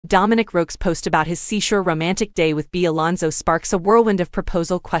Dominic Roque's post about his seashore romantic day with Alonzo sparks a whirlwind of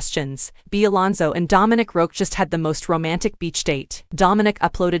proposal questions. Alonzo and Dominic Roque just had the most romantic beach date. Dominic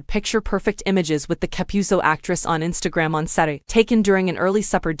uploaded picture-perfect images with the Capuzzo actress on Instagram on Saturday, taken during an early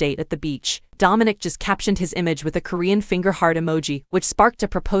supper date at the beach. Dominic just captioned his image with a Korean finger heart emoji, which sparked a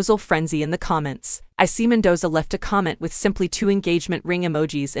proposal frenzy in the comments. I see Mendoza left a comment with simply 2 engagement ring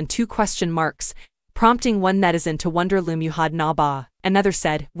emojis and 2 question marks, prompting one netizen to wonder Lumuhad na ba. Another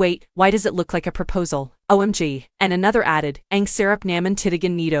said, wait, why does it look like a proposal? OMG. And another added, Ang sarap naman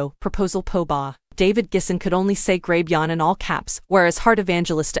titigan nito, proposal po ba? David Gisson could only say grabe yan in all caps, whereas Heart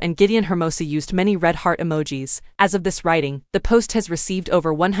Evangelista and Gideon Hermosa used many red heart emojis. As of this writing, the post has received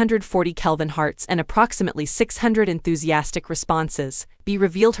over 140 Kelvin hearts and approximately 600 enthusiastic responses. B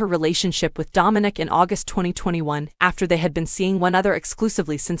revealed her relationship with Dominic in August 2021 after they had been seeing one another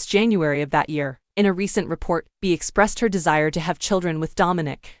exclusively since January of that year. In a recent report, B expressed her desire to have children with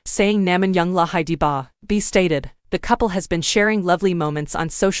Dominic, saying naman yung lahay di ba? B stated, the couple has been sharing lovely moments on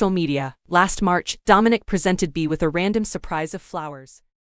social media. Last March, Dominic presented B with a random surprise of flowers.